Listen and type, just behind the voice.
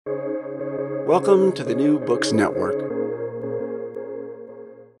Welcome to the New Books Network.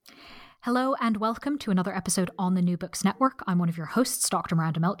 Hello and welcome to another episode on the New Books Network. I'm one of your hosts, Dr.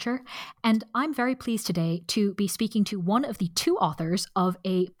 Miranda Melcher, and I'm very pleased today to be speaking to one of the two authors of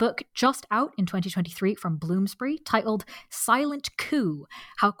a book just out in 2023 from Bloomsbury titled Silent Coup: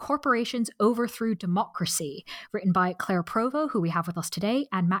 How Corporations Overthrew Democracy, written by Claire Provost, who we have with us today,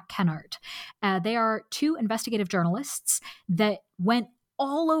 and Matt Kennard. They are two investigative journalists that went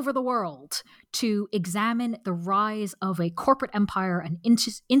all over the world to examine the rise of a corporate empire and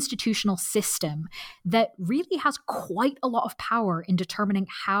institutional system that really has quite a lot of power in determining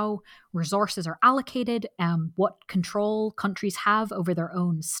how resources are allocated, what control countries have over their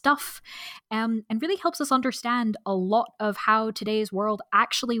own stuff, and really helps us understand a lot of how today's world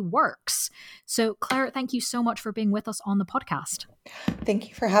actually works. So, Claire, thank you so much for being with us on the podcast. Thank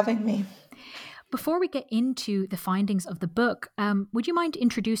you for having me. Before we get into the findings of the book, would you mind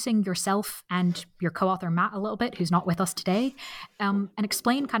introducing yourself and your co-author Matt a little bit, who's not with us today, and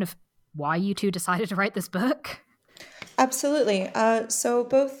explain kind of why you two decided to write this book? Absolutely. So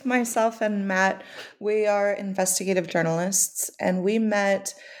both myself and Matt, we are investigative journalists, and we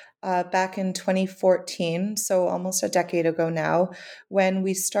met back in 2014, so almost a decade ago now, when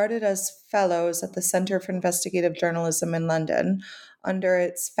we started as fellows at the Centre for Investigative Journalism in London under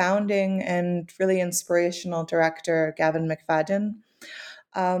its founding and really inspirational director, Gavin McFadden.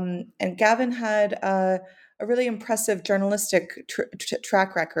 And Gavin had a really impressive journalistic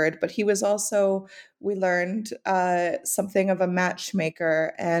track record, but he was also, we learned, something of a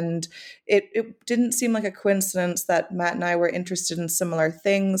matchmaker. And it didn't seem like a coincidence that Matt and I were interested in similar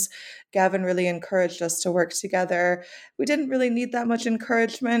things. Gavin really encouraged us to work together. We didn't really need that much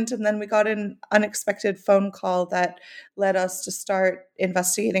encouragement. And then we got an unexpected phone call that led us to start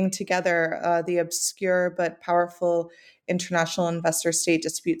investigating together the obscure but powerful international investor state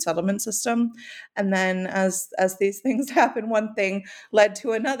dispute settlement system. And then as these things happen, one thing led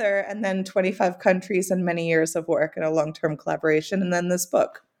to another, and then 25 countries and many years of work and a long-term collaboration, and then this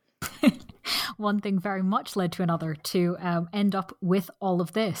book. One thing very much led to another to end up with all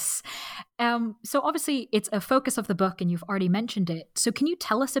of this. So obviously it's a focus of the book and you've already mentioned it. So can you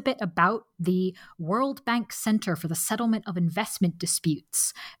tell us a bit about the World Bank Center for the Settlement of Investment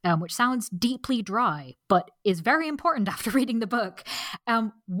Disputes, which sounds deeply dry, but is very important after reading the book.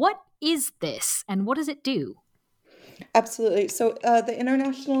 What is this and what does it do? Absolutely. So the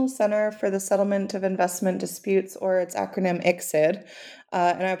International Center for the Settlement of Investment Disputes, or its acronym ICSID,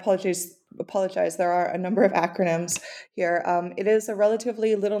 and I apologize, there are a number of acronyms here. It is a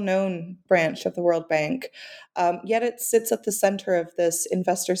relatively little-known branch of the World Bank, yet it sits at the center of this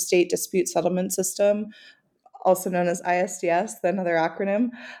investor-state dispute settlement system, also known as ISDS, another acronym,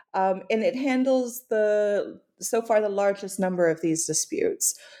 and it handles so far the largest number of these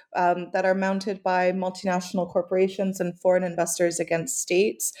disputes that are mounted by multinational corporations and foreign investors against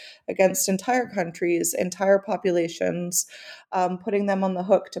states, against entire countries, entire populations, putting them on the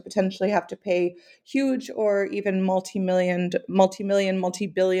hook to potentially have to pay huge or even multi-billion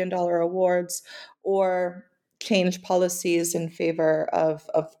dollar awards, or change policies in favor of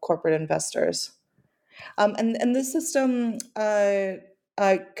corporate investors. And this system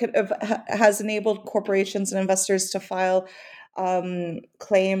has enabled corporations and investors to file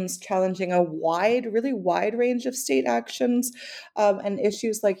claims challenging a really wide range of state actions, and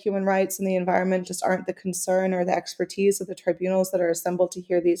issues like human rights and the environment just aren't the concern or the expertise of the tribunals that are assembled to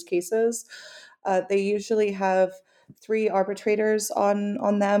hear these cases. They usually have 3 arbitrators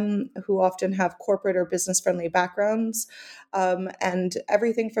on them who often have corporate or business-friendly backgrounds, and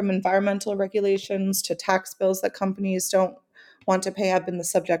everything from environmental regulations to tax bills that companies don't want to pay have been the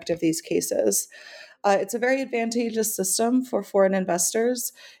subject of these cases. It's a very advantageous system for foreign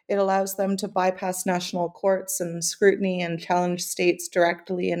investors. It allows them to bypass national courts and scrutiny and challenge states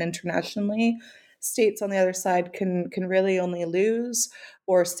directly and internationally. States on the other side can really only lose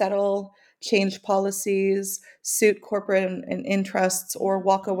or settle, change policies, suit corporate interests, or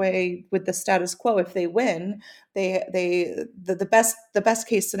walk away with the status quo. If they win, the best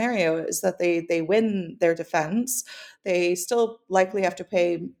case scenario is that they win their defense. They still likely have to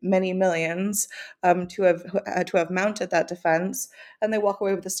pay many millions to have mounted that defense, and they walk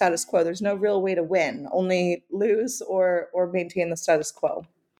away with the status quo. There's no real way to win, only lose or maintain the status quo.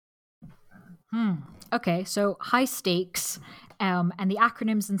 Okay, so high stakes, and the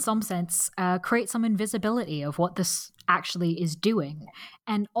acronyms in some sense create some invisibility of what this actually is doing,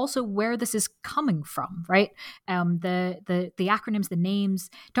 and also where this is coming from, right? The acronyms, the names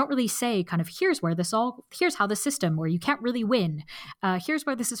don't really say kind of here's how the system where you can't really win, here's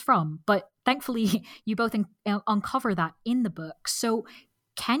where this is from. But thankfully, you both uncover that in the book. So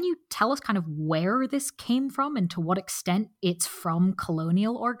Can you tell us kind of where this came from and to what extent it's from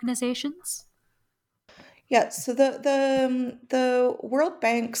colonial organizations? Yeah, so the World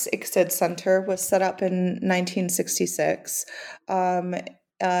Bank's ICSID Center was set up in 1966, um,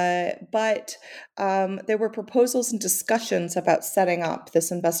 but there were proposals and discussions about setting up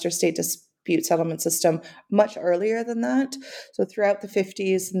this investor state dispute settlement system much earlier than that. So throughout the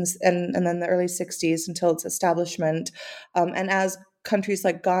 50s and then the early 60s until its establishment, and as countries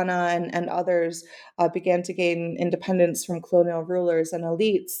like Ghana and others began to gain independence from colonial rulers and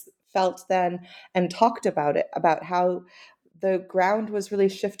elites, felt then and talked about it, about how the ground was really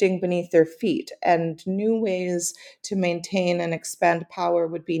shifting beneath their feet and new ways to maintain and expand power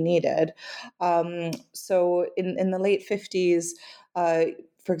would be needed. So in the late 50s,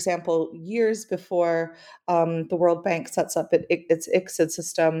 for example, years before the World Bank sets up its ICSID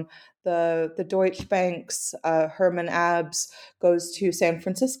system, the Deutsche Bank's Herman Abs goes to San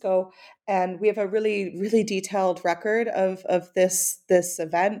Francisco, and we have a really detailed record of this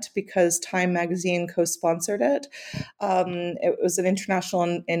event because Time Magazine co-sponsored it. It was an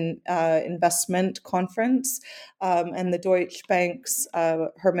international investment conference, and the Deutsche Bank's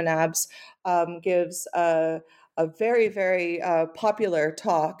Herman Abs gives a very popular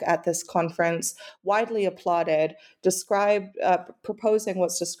talk at this conference, widely applauded, proposing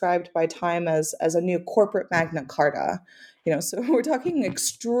what's described by Time as a new corporate Magna Carta. So we're talking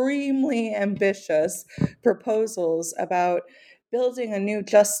extremely ambitious proposals about building a new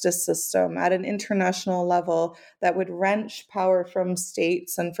justice system at an international level that would wrench power from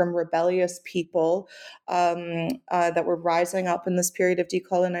states and from rebellious people that were rising up in this period of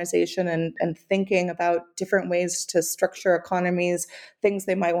decolonization and thinking about different ways to structure economies, things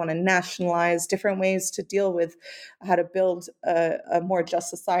they might want to nationalize, different ways to deal with how to build a more just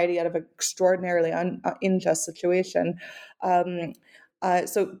society out of an extraordinarily unjust situation.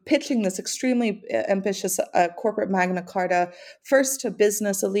 So pitching this extremely ambitious corporate Magna Carta, first to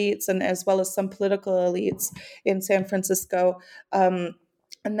business elites and as well as some political elites in San Francisco,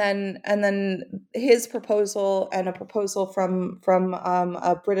 and then his proposal and a proposal from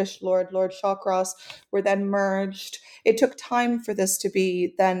a British Lord Shawcross, were then merged. It took time for this to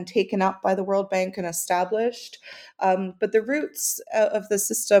be then taken up by the World Bank and established. But the roots of the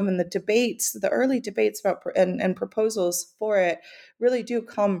system and the early debates about and proposals for it really do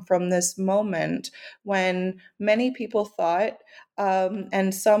come from this moment when many people thought,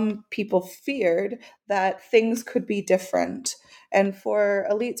 and some people feared, that things could be different. And for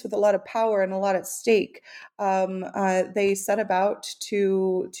elites with a lot of power and a lot at stake, they set about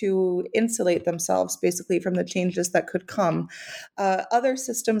to insulate themselves basically from the changes that could come. Other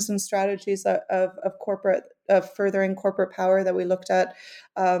systems and strategies of furthering corporate power that we looked at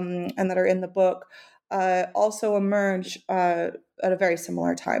and that are in the book also emerge at a very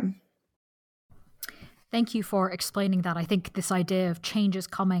similar time. Thank you for explaining that. I think this idea of change is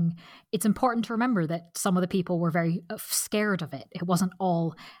coming, it's important to remember that some of the people were very scared of it. It wasn't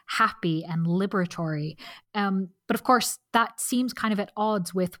all happy and liberatory. But of course, that seems kind of at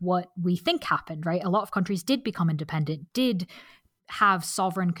odds with what we think happened, right? A lot of countries did become independent, did have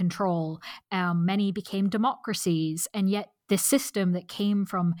sovereign control. Many became democracies. And yet the system that came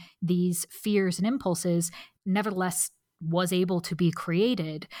from these fears and impulses nevertheless was able to be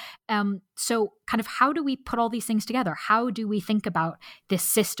created. So kind of how do we put all these things together? How do we think about this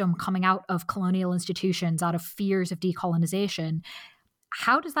system coming out of colonial institutions, out of fears of decolonization?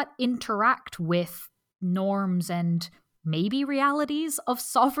 How does that interact with norms and maybe realities of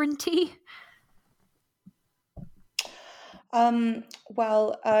sovereignty?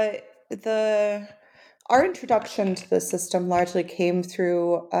 Our introduction to the system largely came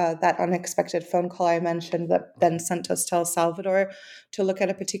through that unexpected phone call I mentioned that then sent us to El Salvador to look at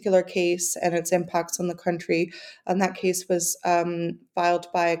a particular case and its impacts on the country. And that case was filed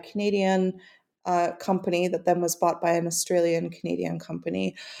by a Canadian company that then was bought by an Australian-Canadian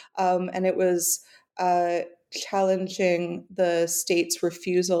company. And it was challenging the state's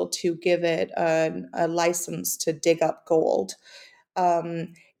refusal to give it a license to dig up gold.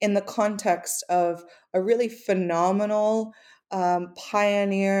 In the context of a really phenomenal,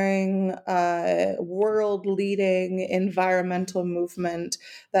 pioneering, world-leading environmental movement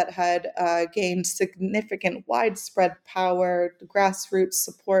that had gained significant widespread power, grassroots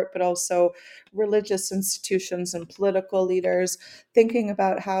support, but also religious institutions and political leaders, thinking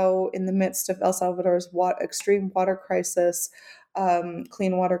about how in the midst of El Salvador's extreme water crisis,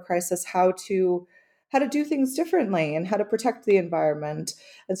 clean water crisis, how to do things differently and how to protect the environment.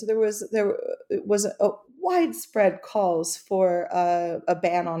 And so there was a widespread calls for a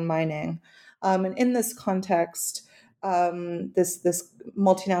ban on mining. And in this context, this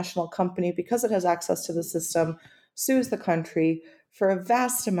multinational company, because it has access to the system, sues the country for a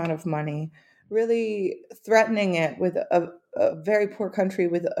vast amount of money, really threatening it with a very poor country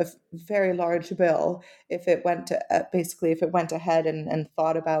with a very large bill if it went to basically if it went ahead and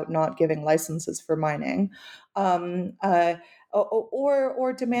thought about not giving licenses for mining, um, uh,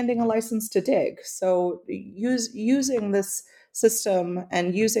 or demanding a license to dig. So using this system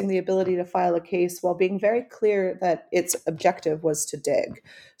and using the ability to file a case while being very clear that its objective was to dig.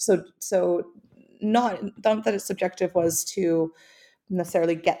 So not that its objective was to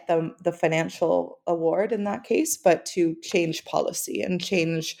necessarily get them the financial award in that case, but to change policy and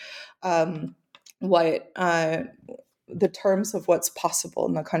change what the terms of what's possible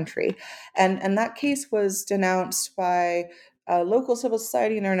in the country. And that case was denounced by local civil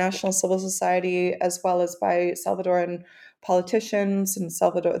society, international civil society, as well as by Salvadoran politicians and the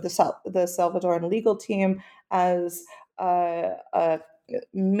Salvadoran legal team as a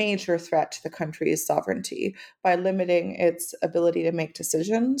major threat to the country's sovereignty by limiting its ability to make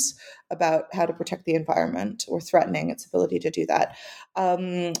decisions about how to protect the environment, or threatening its ability to do that.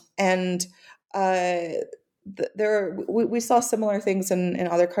 And we saw similar things in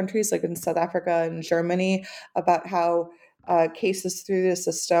other countries, like in South Africa and Germany, about how cases through the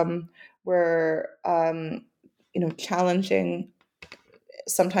system were challenging,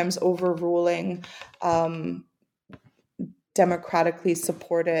 sometimes overruling democratically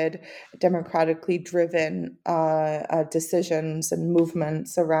supported, democratically driven decisions and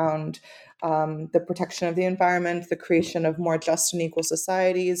movements around the protection of the environment, the creation of more just and equal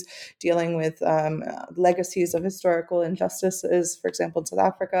societies, dealing with legacies of historical injustices, for example, in South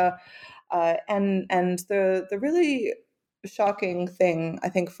Africa. And the really shocking thing, I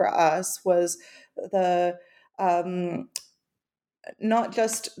think, for us was the not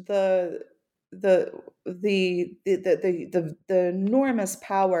just the enormous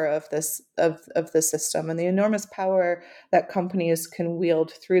power of the system and the enormous power that companies can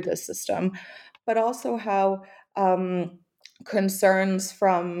wield through the system, but also how concerns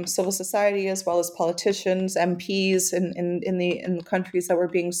from civil society as well as politicians, MPs in the countries that were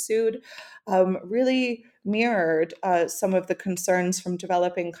being sued, really mirrored some of the concerns from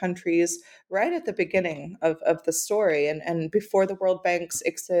developing countries right at the beginning of the story. And before the World Bank's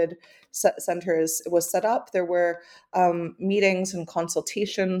ICSID centers was set up, there were meetings and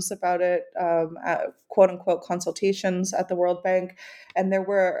consultations about it, quote unquote consultations at the World Bank. And there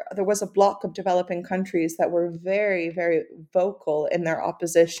was a block of developing countries that were very, very vocal in their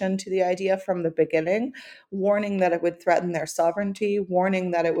opposition to the idea from the beginning, warning that it would threaten their sovereignty, warning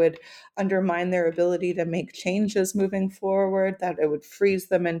that it would undermine their ability to make changes moving forward, that it would freeze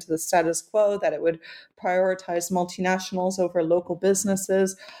them into the status quo, that it would prioritize multinationals over local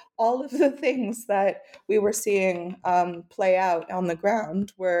businesses. All of the things that we were seeing play out on the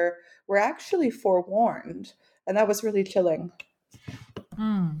ground were actually forewarned. And that was really chilling.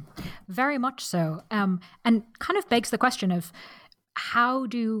 Very much so. And kind of begs the question of how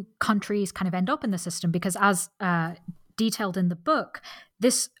do countries kind of end up in the system? Because as detailed in the book,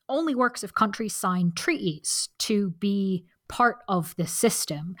 this only works if countries sign treaties to be part of this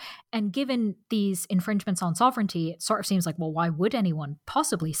system. And given these infringements on sovereignty, it sort of seems like, well, why would anyone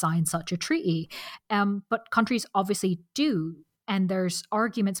possibly sign such a treaty? But countries obviously do. And there's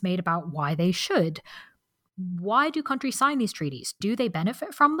arguments made about why they should. Why do countries sign these treaties? Do they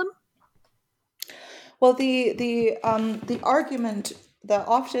benefit from them? Well, the argument, the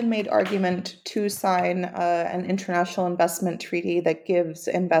often made argument to sign an international investment treaty that gives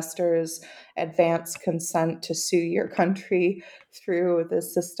investors advance consent to sue your country through the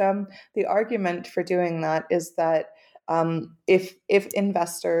system. The argument for doing that is that if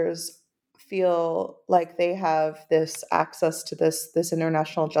investors feel like they have this access to this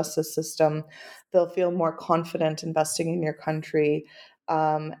international justice system, they'll feel more confident investing in your country,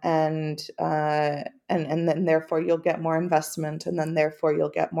 and then therefore you'll get more investment, and then therefore you'll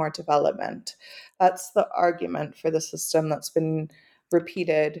get more development. That's the argument for the system that's been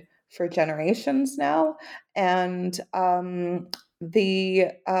repeated for generations now, and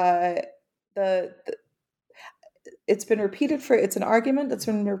it's an argument that's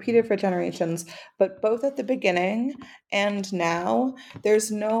been repeated for generations, but both at the beginning and now,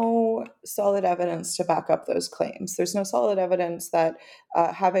 there's no solid evidence to back up those claims. There's no solid evidence that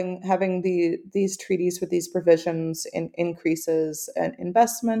having these treaties with these provisions increases an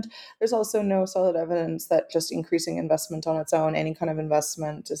investment. There's also no solid evidence that just increasing investment on its own, any kind of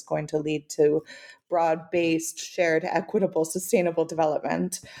investment, is going to lead to broad-based, shared, equitable, sustainable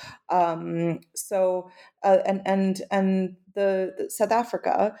development. And the South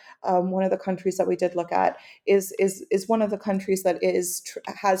Africa, one of the countries that we did look at, is one of the countries that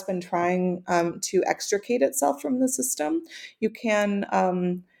has been trying to extricate itself from the system. You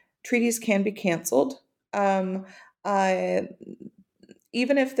can treaties can be canceled. Um, uh,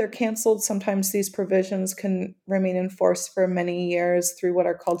 Even if they're canceled, sometimes these provisions can remain in force for many years through what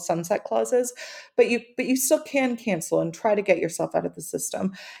are called sunset clauses. But you still can cancel and try to get yourself out of the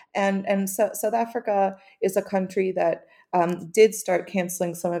system. And South Africa is a country that did start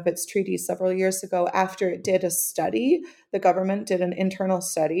canceling some of its treaties several years ago after it did a study. The government did an internal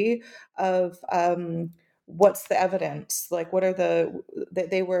study of what's the evidence, like what are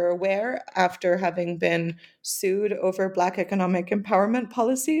they were aware after having been sued over Black economic empowerment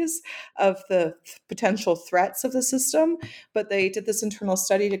policies of the potential threats of the system, but they did this internal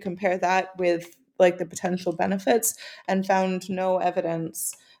study to compare that with like the potential benefits and found no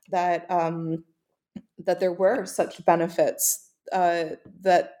evidence that that there were such benefits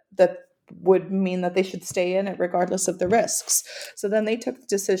that would mean that they should stay in it regardless of the risks. So then they took the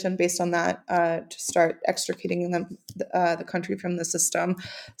decision based on that to start extricating the country from the system.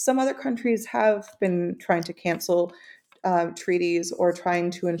 Some other countries have been trying to cancel treaties or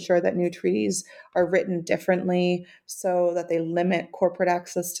trying to ensure that new treaties are written differently so that they limit corporate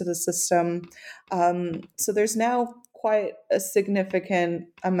access to the system. So there's now quite a significant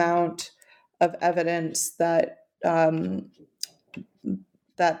amount of evidence that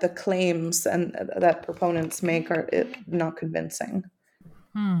that the claims and that proponents make are not convincing.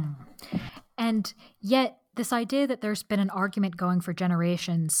 And yet, this idea that there's been an argument going for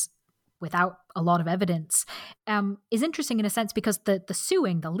generations without a lot of evidence is interesting in a sense because the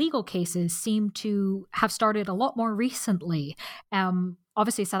suing, the legal cases seem to have started a lot more recently.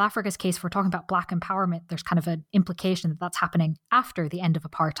 Obviously, South Africa's case, if we're talking about Black empowerment, there's kind of an implication that that's happening after the end of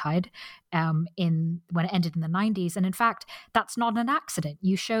apartheid when it ended in the 90s. And in fact, that's not an accident.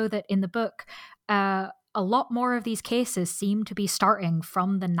 You show that in the book, a lot more of these cases seem to be starting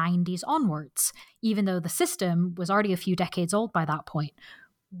from the 90s onwards, even though the system was already a few decades old by that point.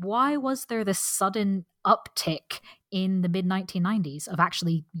 Why was there this sudden uptick in the mid-1990s of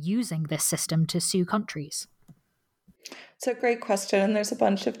actually using this system to sue countries? It's a great question, and there's a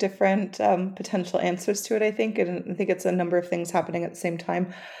bunch of different potential answers to it, I think, and I think it's a number of things happening at the same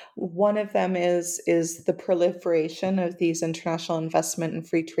time. One of them is the proliferation of these international investment and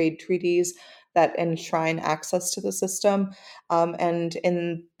free trade treaties that enshrine access to the system. And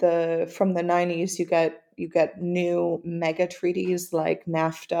from the 90s, you get new mega treaties like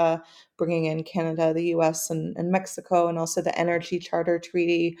NAFTA, bringing in Canada, the US, and Mexico, and also the Energy Charter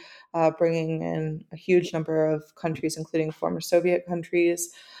Treaty, bringing in a huge number of countries, including former Soviet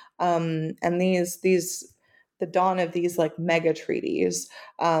countries. And the dawn of these like mega treaties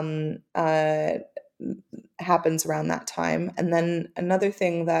happens around that time. And then another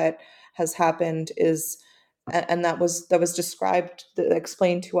thing that has happened is, and that was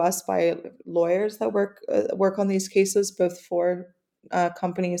explained to us by lawyers that work on these cases, both for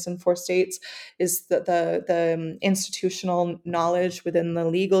companies and for states, is that the institutional knowledge within the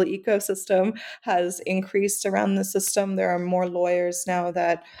legal ecosystem has increased around the system. There are more lawyers now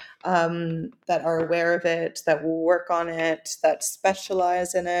that are aware of it, that work on it, that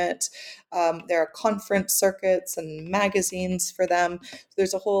specialize in it. There are conference circuits and magazines for them. So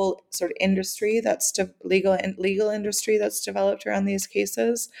there's a whole sort of industry legal industry that's developed around these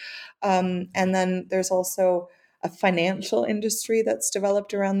cases. And then there's also a financial industry that's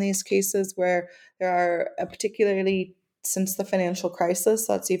developed around these cases where there are, particularly since the financial crisis,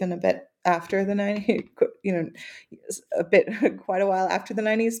 that's even a bit after the 90s, quite a while after the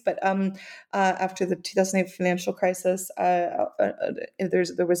 90s, but after the 2008 financial crisis,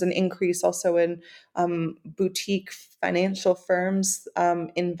 there was an increase also in boutique financial firms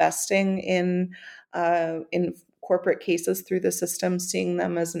investing in corporate cases through the system, seeing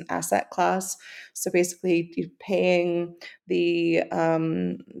them as an asset class. So basically, paying the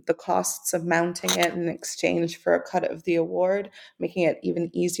costs of mounting it in exchange for a cut of the award, making it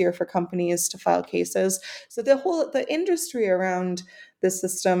even easier for companies to file cases. So the industry around the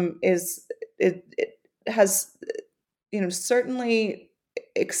system has certainly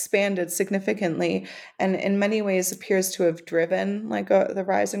expanded significantly, and in many ways appears to have driven the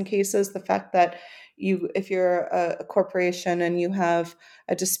rise in cases. The fact that if you're a corporation and you have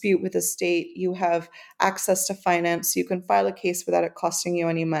a dispute with the state, you have access to finance. You can file a case without it costing you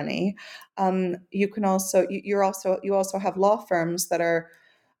any money. You also have law firms that are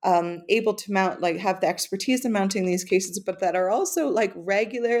able to have the expertise in mounting these cases, but that are also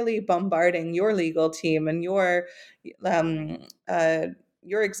regularly bombarding your legal team and your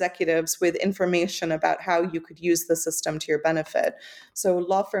your executives with information about how you could use the system to your benefit. So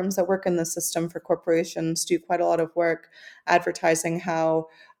law firms that work in the system for corporations do quite a lot of work advertising how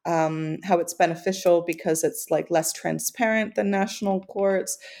it's beneficial because it's like less transparent than national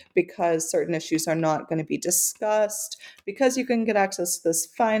courts, because certain issues are not going to be discussed, because you can get access to this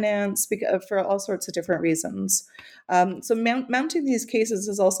finance, for all sorts of different reasons. So mounting these cases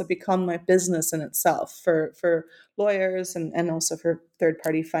has also become a business in itself for lawyers and also for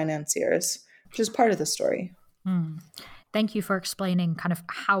third-party financiers, which is part of the story. Thank you for explaining kind of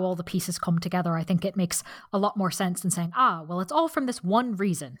how all the pieces come together. I think it makes a lot more sense than saying, well, it's all from this one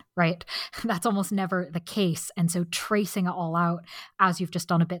reason, right? That's almost never the case. And so tracing it all out, as you've just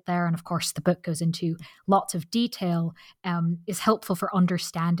done a bit there, and of course the book goes into lots of detail, is helpful for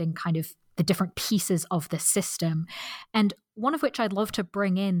understanding kind of the different pieces of the system. And one of which I'd love to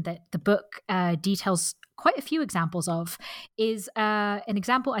bring in that the book details quite a few examples of is an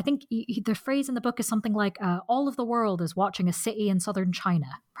example. I think the phrase in the book is something like all of the world is watching a city in southern China,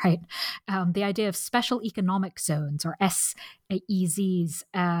 right? The idea of special economic zones, or SEZs,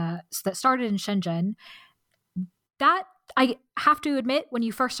 that started in Shenzhen. That, I have to admit, when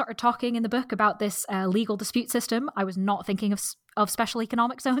you first started talking in the book about this legal dispute system, I was not thinking of special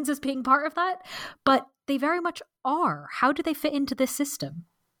economic zones as being part of that, but they very much are. How do they fit into this system?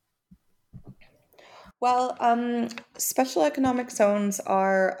 Well, special economic zones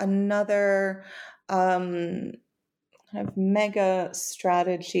are another kind of mega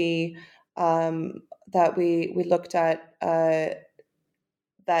strategy that we looked at that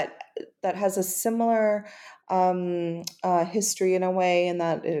has a similar history in a way, in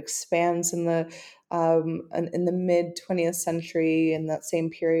that it expands in the mid 20th century, in that same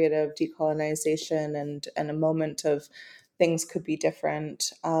period of decolonization and a moment of things could be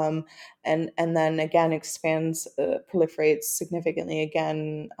different, and then again expands, proliferates significantly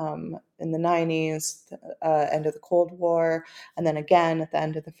again in the 90s, end of the Cold War, and then again at the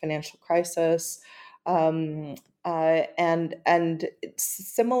end of the financial crisis. And it's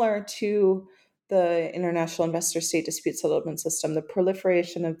similar to the international investor state dispute settlement system. The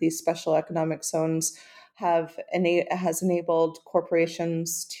proliferation of these special economic zones has enabled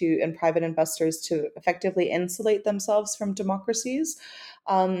corporations and private investors to effectively insulate themselves from democracies.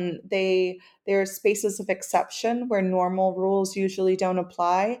 There are spaces of exception where normal rules usually don't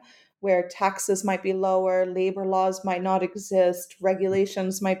apply, where taxes might be lower, labor laws might not exist,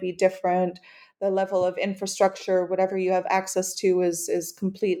 regulations might be different. The level of infrastructure, whatever you have access to, is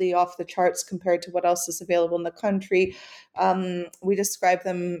completely off the charts compared to what else is available in the country. We describe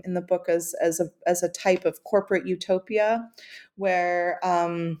them in the book as a type of corporate utopia, where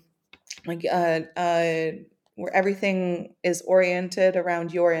where everything is oriented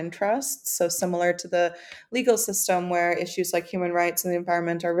around your interests. So similar to the legal system, where issues like human rights and the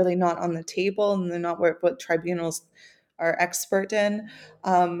environment are really not on the table, and they're not what tribunals are expert in.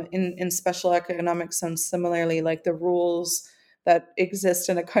 In special economic zones, similarly, like the rules that exist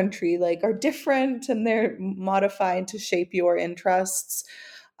in a country are different, and they're modified to shape your interests.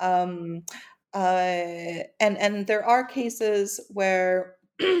 And there are cases where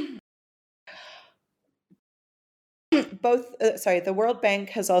the World Bank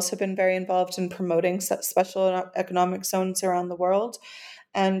has also been very involved in promoting special economic zones around the world.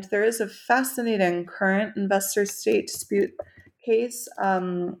 And there is a fascinating current investor-state dispute case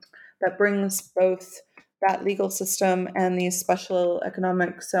that brings both that legal system and these special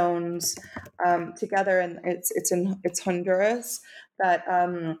economic zones together. And it's Honduras that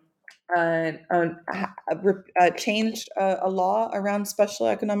changed a law around special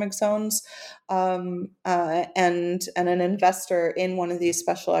economic zones, and an investor in one of these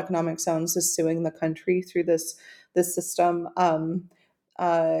special economic zones is suing the country through this system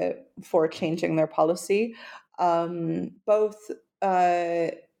for changing their policy. Both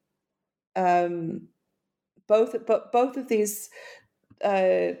of these,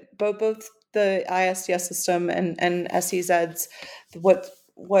 both the ISDS system and SEZs,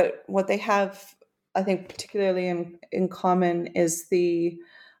 what they have, I think, particularly in common is the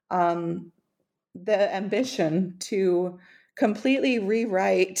ambition to completely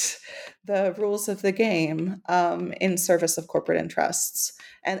rewrite the rules of the game in service of corporate interests,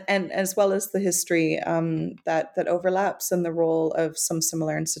 and as well as the history that overlaps in the role of some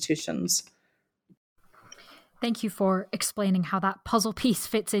similar institutions. Thank you for explaining how that puzzle piece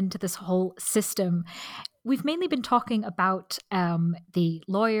fits into this whole system. We've mainly been talking about the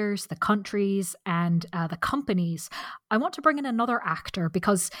lawyers, the countries, and the companies. I want to bring in another actor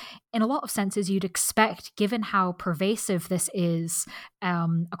because in a lot of senses you'd expect, given how pervasive this is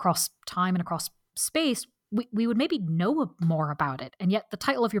across time and across space, we would maybe know more about it. And yet the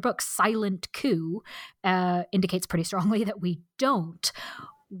title of your book, Silent Coup, indicates pretty strongly that we don't.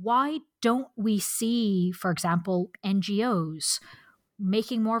 Why don't we see, for example, NGOs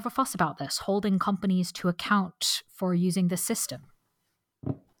making more of a fuss about this, holding companies to account for using this system?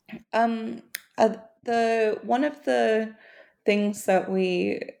 The one of the things that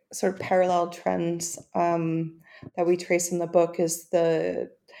we sort of parallel trends that we trace in the book is the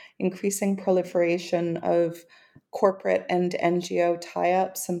increasing proliferation of corporate and NGO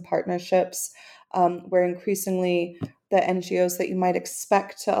tie-ups and partnerships, where increasingly the NGOs that you might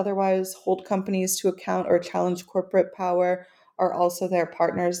expect to otherwise hold companies to account or challenge corporate power are also their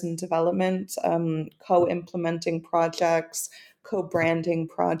partners in development, co-implementing projects, co-branding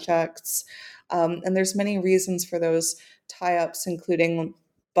projects. And there's many reasons for those tie-ups, including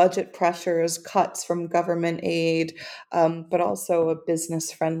budget pressures, cuts from government aid, but also a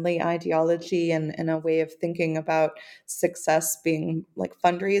business-friendly ideology and a way of thinking about success being like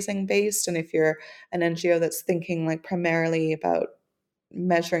fundraising based. And if you're an NGO that's thinking like primarily about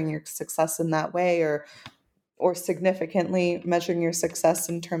measuring your success in that way, or significantly measuring your success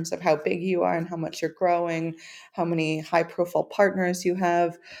in terms of how big you are and how much you're growing, how many high-profile partners you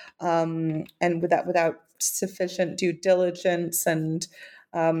have, and without sufficient due diligence and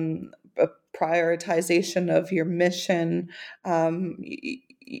a prioritization of your mission,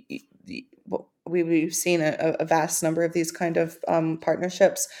 we've seen a vast number of these kind of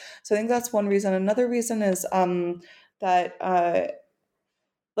partnerships. So I think that's one reason. Another reason is that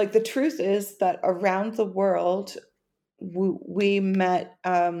like the truth is that around the world, we met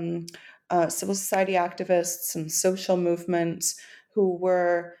civil society activists and social movements who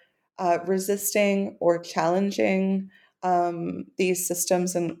were resisting or challenging these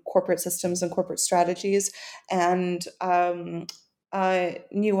systems and corporate strategies, and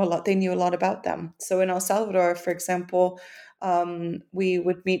knew a lot. They knew a lot about them. So in El Salvador, for example, we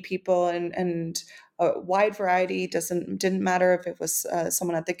would meet people and a wide variety. Didn't matter if it was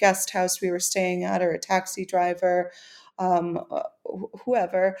someone at the guest house we were staying at or a taxi driver,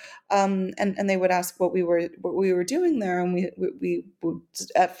 whoever, and they would ask what we were doing there, and we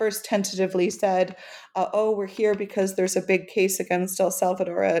at first tentatively said, "Oh, we're here because there's a big case against El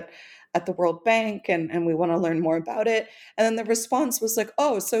Salvador at the World Bank, and we want to learn more about it." And then the response was like,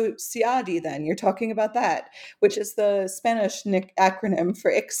 "Oh, so CIADI then, you're talking about that," which is the Spanish acronym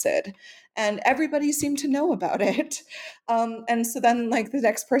for ICSID. And everybody seemed to know about it. And so then like the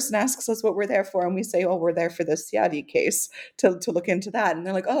next person asks us what we're there for, and we say, "Oh, we're there for the CIADI case to look into that." And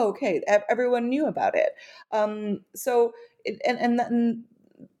they're like, "Oh, okay." Everyone knew about it. So in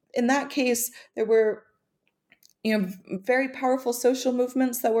that case, there were very powerful social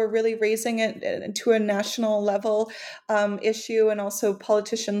movements that were really raising it to a national level issue, and also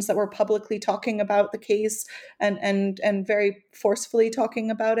politicians that were publicly talking about the case and very forcefully talking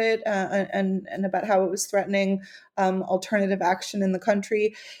about it, and about how it was threatening alternative action in the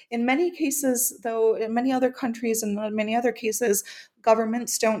country. In many cases, though, in many other countries and in many other cases,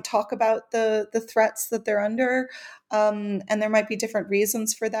 governments don't talk about the threats that they're under, and there might be different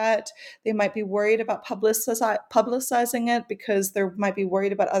reasons for that. They might be worried about publicizing it because they might be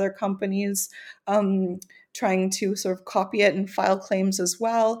worried about other companies trying to sort of copy it and file claims as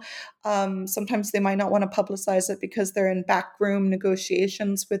well. Sometimes they might not want to publicize it because they're in backroom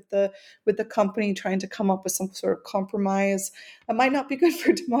negotiations with the company, trying to come up with some sort of compromise. That might not be good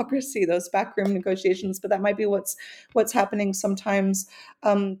for democracy, those backroom negotiations, but that might be what's happening sometimes.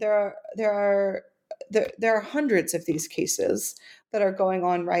 There are hundreds of these cases that are going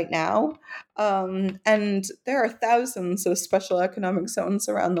on right now. And there are thousands of special economic zones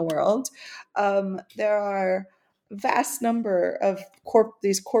around the world. There are vast number of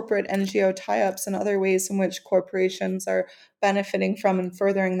these corporate NGO tie-ups and other ways in which corporations are benefiting from and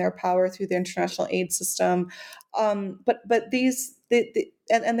furthering their power through the international aid system. But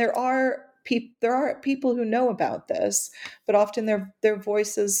there are people who know about this, but often their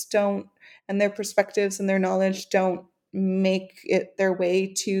voices don't, and their perspectives and their knowledge don't make it their way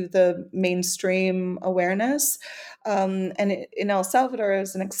to the mainstream awareness. In El Salvador, it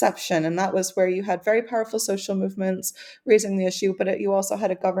was an exception, and that was where you had very powerful social movements raising the issue, but you also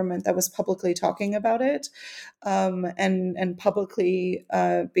had a government that was publicly talking about it, and publicly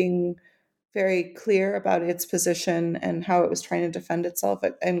being very clear about its position and how it was trying to defend itself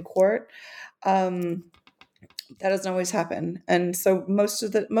in court. That doesn't always happen, and so most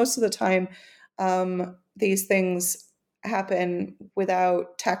of the time, these things happen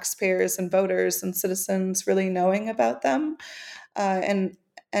without taxpayers and voters and citizens really knowing about them, and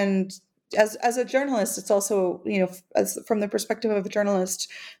as a journalist, it's also, as from the perspective of a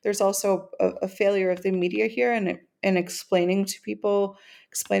journalist, there's also a failure of the media here, and explaining to people,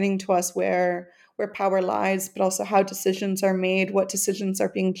 explaining to us where power lies, but also how decisions are made, what decisions are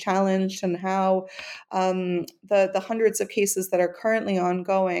being challenged, and how the hundreds of cases that are currently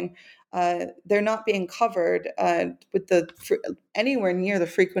ongoing, they're not being covered with anywhere near the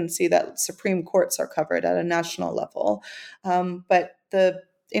frequency that Supreme Courts are covered at a national level. But the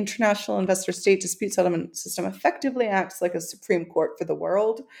international investor state dispute settlement system effectively acts like a Supreme Court for the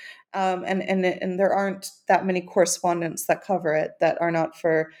world. And there aren't that many correspondents that cover it that are not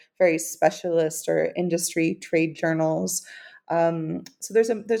for very specialist or industry trade journals. So there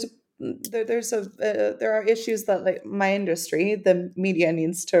are issues that, like, my industry, the media,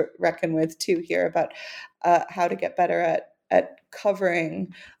 needs to reckon with too here about how to get better at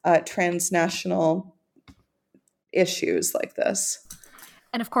covering transnational issues like this.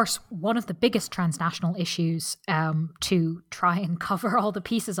 And of course, one of the biggest transnational issues to try and cover all the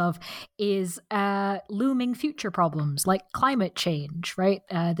pieces of is looming future problems like climate change, right?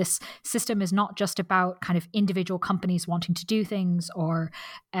 This system is not just about kind of individual companies wanting to do things, or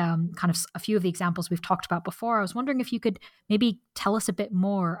kind of a few of the examples we've talked about before. I was wondering if you could maybe tell us a bit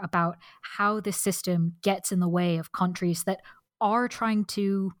more about how this system gets in the way of countries that are trying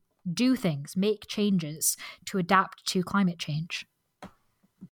to do things, make changes to adapt to climate change.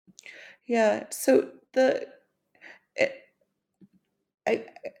 Yeah. So I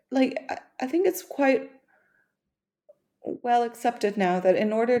think it's quite well accepted now that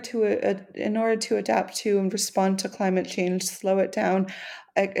in order to adapt to and respond to climate change, slow it down,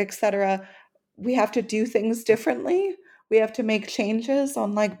 etc., we have to do things differently. We have to make changes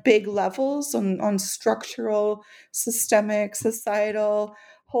on, like, big levels, on structural, systemic, societal,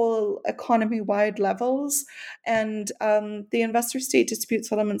 whole economy-wide levels. And the investor state dispute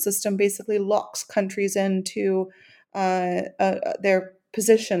settlement system basically locks countries into their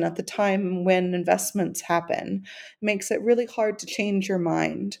position at the time when investments happen. Makes it really hard to change your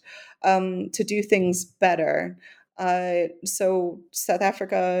mind, to do things better. So South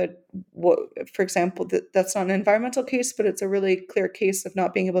Africa, for example, that's not an environmental case, but it's a really clear case of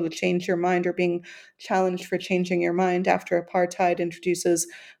not being able to change your mind, or being challenged for changing your mind after apartheid introduces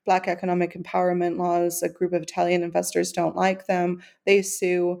Black economic empowerment laws. A group of Italian investors don't like them. They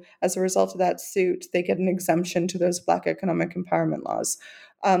sue. As a result of that suit, they get an exemption to those Black economic empowerment laws.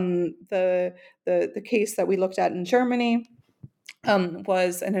 The case that we looked at in Germany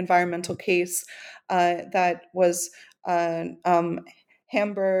was an environmental case that was Hamburg,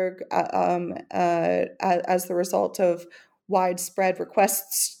 as the result of widespread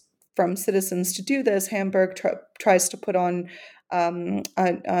requests from citizens to do this. Hamburg tries to put on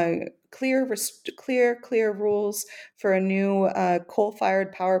clear rules for a new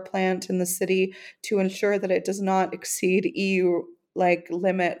coal-fired power plant in the city to ensure that it does not exceed EU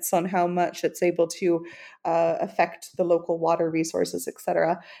limits on how much it's able to affect the local water resources,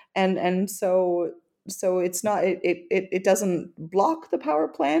 etc. And so it's not, it doesn't block the power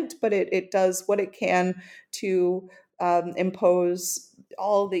plant, but it does what it can to impose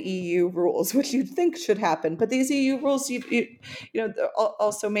all the EU rules, which you'd think should happen. But these EU rules,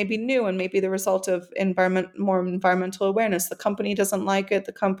 also may be new, and maybe the result of more environmental awareness. The company doesn't like it.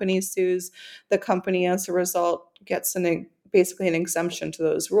 The company sues. The company, as a result, gets basically an exemption to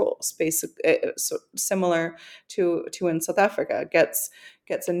those rules, so similar to in South Africa, gets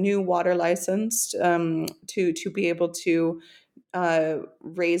a new water license to be able to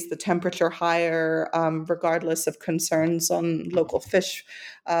raise the temperature higher, regardless of concerns on local fish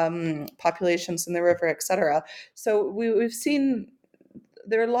populations in the river, etc. So we've seen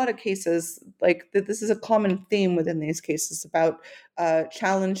there are a lot of cases like that. This is a common theme within these cases about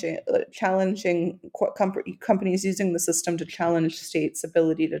challenging companies using the system to challenge states'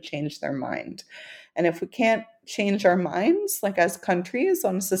 ability to change their mind. And if we can't change our minds, like as countries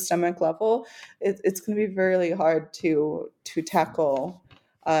on a systemic level, it's going to be really hard to tackle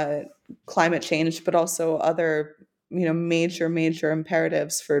climate change, but also other major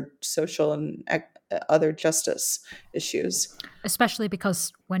imperatives for social and other justice issues. Especially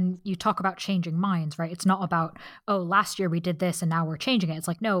because when you talk about changing minds, right, it's not about, oh, last year we did this and now we're changing it. It's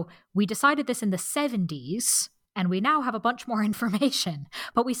like, no, we decided this in the 70s and we now have a bunch more information,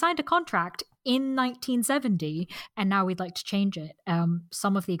 but we signed a contract in 1970 and now we'd like to change it.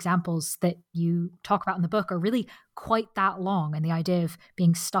 Some of the examples that you talk about in the book are really quite that long, and the idea of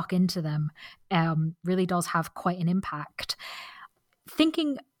being stuck into them really does have quite an impact.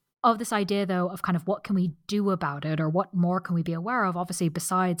 Thinking of this idea, though, of kind of what can we do about it, or what more can we be aware of, obviously,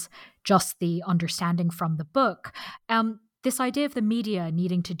 besides just the understanding from the book. this idea of the media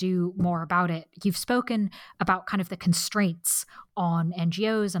needing to do more about it, you've spoken about kind of the constraints on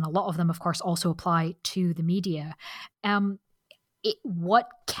NGOs, and a lot of them, of course, also apply to the media. What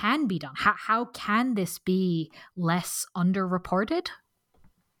can be done? How can this be less underreported?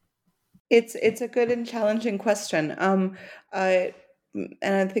 It's a good and challenging question. And I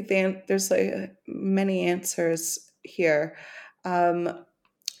think there's like many answers here. And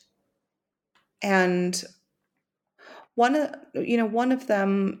one of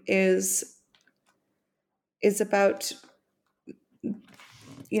them is about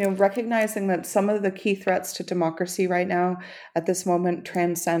recognizing that some of the key threats to democracy right now at this moment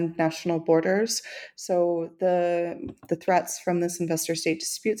transcend national borders. So the threats from this investor-state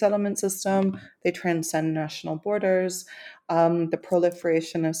dispute settlement system, they transcend national borders. The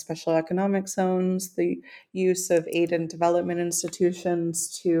proliferation of special economic zones, the use of aid and development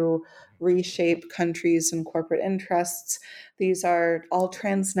institutions to reshape countries and corporate interests. These are all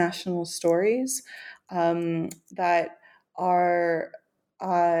transnational stories that are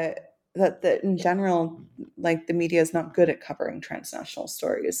that in general, like, the media is not good at covering transnational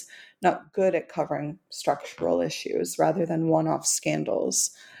stories, not good at covering structural issues rather than one-off scandals.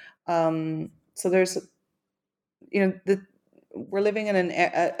 So there's, we're living in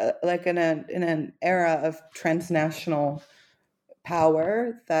an era of transnational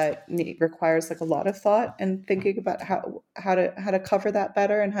power that requires like a lot of thought and thinking about how to cover that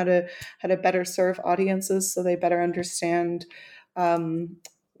better, and how to better serve audiences so they better understand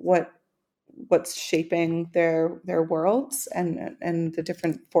what's shaping their worlds and the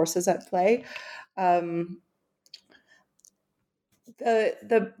different forces at play. I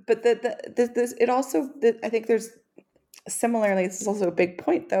think there's similarly, this is also a big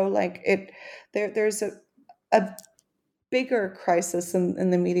point though, like there's a bigger crisis in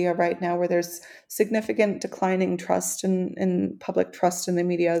the media right now, where there's significant declining trust in public trust in the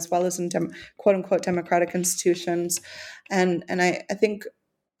media, as well as in quote unquote democratic institutions. And I think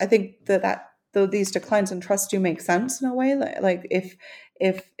that though these declines in trust do make sense in a way, like if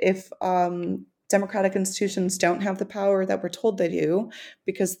democratic institutions don't have the power that we're told they do,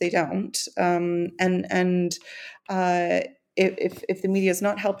 because they don't, if the media is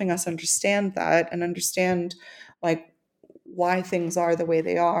not helping us understand that, and understand like why things are the way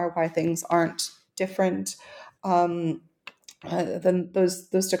they are, why things aren't different, then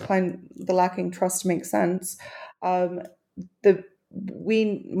the lacking trust makes sense.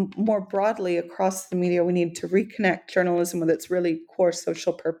 We more broadly across the media, we need to reconnect journalism with its really core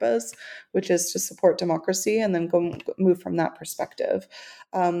social purpose, which is to support democracy, and then move from that perspective.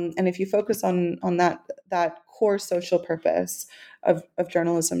 And if you focus on that core social purpose of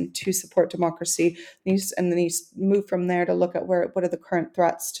journalism to support democracy, and then you move from there to look at what are the current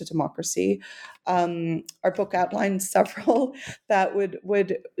threats to democracy. Our book outlines several that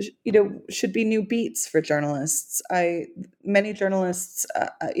would should be new beats for journalists. Many journalists,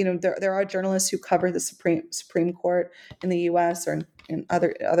 there are journalists who cover the Supreme Court in the U.S. or in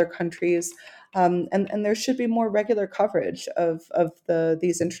other countries. And there should be more regular coverage of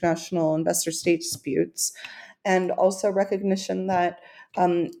these international investor-state disputes, and also recognition that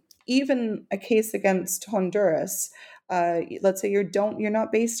even a case against Honduras, let's say you're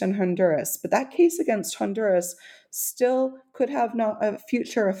not based in Honduras, but that case against Honduras still could have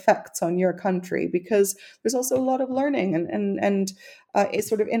future effects on your country, because there's also a lot of learning and a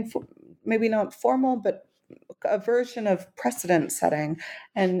sort of maybe not formal, but a version of precedent setting,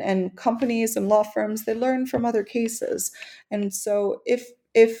 and companies and law firms, they learn from other cases. And so if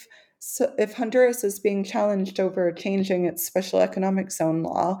Honduras is being challenged over changing its special economic zone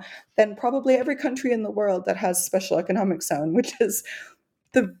law, then probably every country in the world that has special economic zone, which is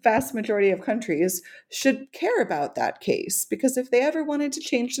the vast majority of countries, should care about that case, because if they ever wanted to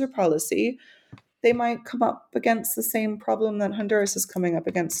change their policy, they might come up against the same problem that Honduras is coming up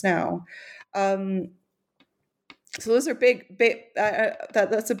against now. So those are big.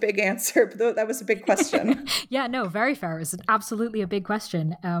 That's a big answer, but that was a big question. Yeah, no, very fair. It's absolutely a big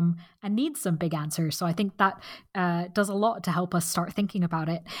question, and needs some big answers. So I think that does a lot to help us start thinking about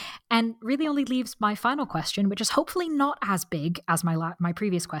it, and really only leaves my final question, which is hopefully not as big as my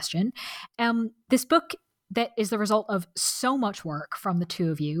previous question. This book, that is the result of so much work from the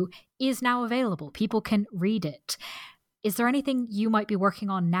two of you, is now available. People can read it. Is there anything you might be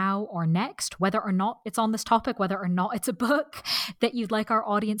working on now or next, whether or not it's on this topic, whether or not it's a book, that you'd like our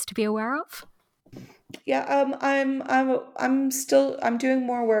audience to be aware of? Yeah, I'm doing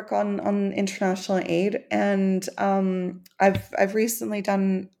more work on international aid, and I've recently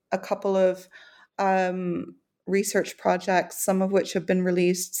done a couple of research projects, some of which have been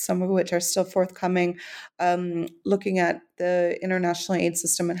released, some of which are still forthcoming, looking at the international aid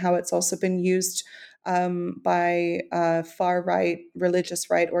system and how it's also been used by far-right, religious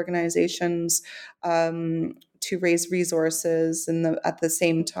right organizations to raise resources and at the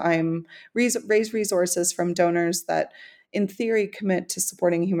same time raise resources from donors that in theory commit to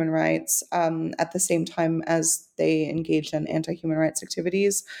supporting human rights at the same time as they engage in anti-human rights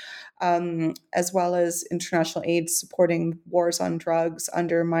activities, as well as international aid supporting wars on drugs,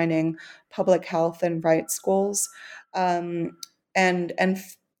 undermining public health and rights goals. And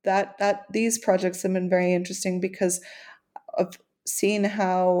that these projects have been very interesting because of seeing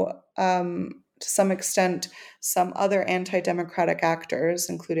how, to some extent, some other anti-democratic actors,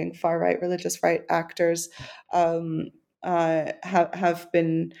 including far-right religious right actors, have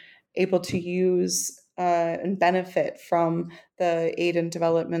been able to use and benefit from the aid and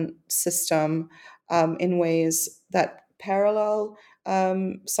development system in ways that parallel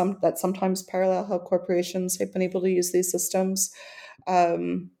sometimes parallel how corporations have been able to use these systems.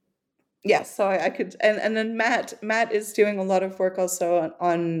 Yes, so I could, and then Matt is doing a lot of work also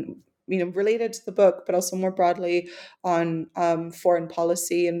on related to the book, but also more broadly on foreign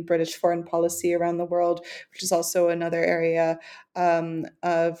policy and British foreign policy around the world, which is also another area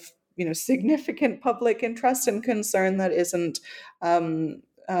of significant public interest and concern that isn't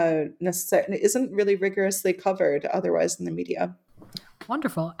necessarily isn't really rigorously covered otherwise in the media.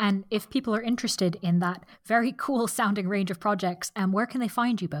 Wonderful. And if people are interested in that very cool sounding range of projects, where can they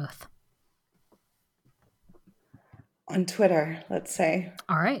find you both? On Twitter, let's say.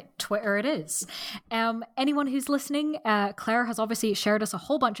 All right, Twitter it is. Anyone who's listening, Claire has obviously shared us a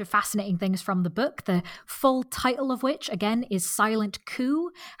whole bunch of fascinating things from the book, the full title of which, again, is Silent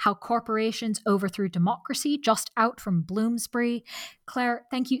Coup, How Corporations Overthrew Democracy, just out from Bloomsbury. Claire,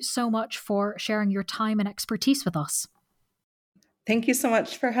 thank you so much for sharing your time and expertise with us. Thank you so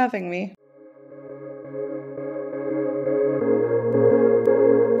much for having me.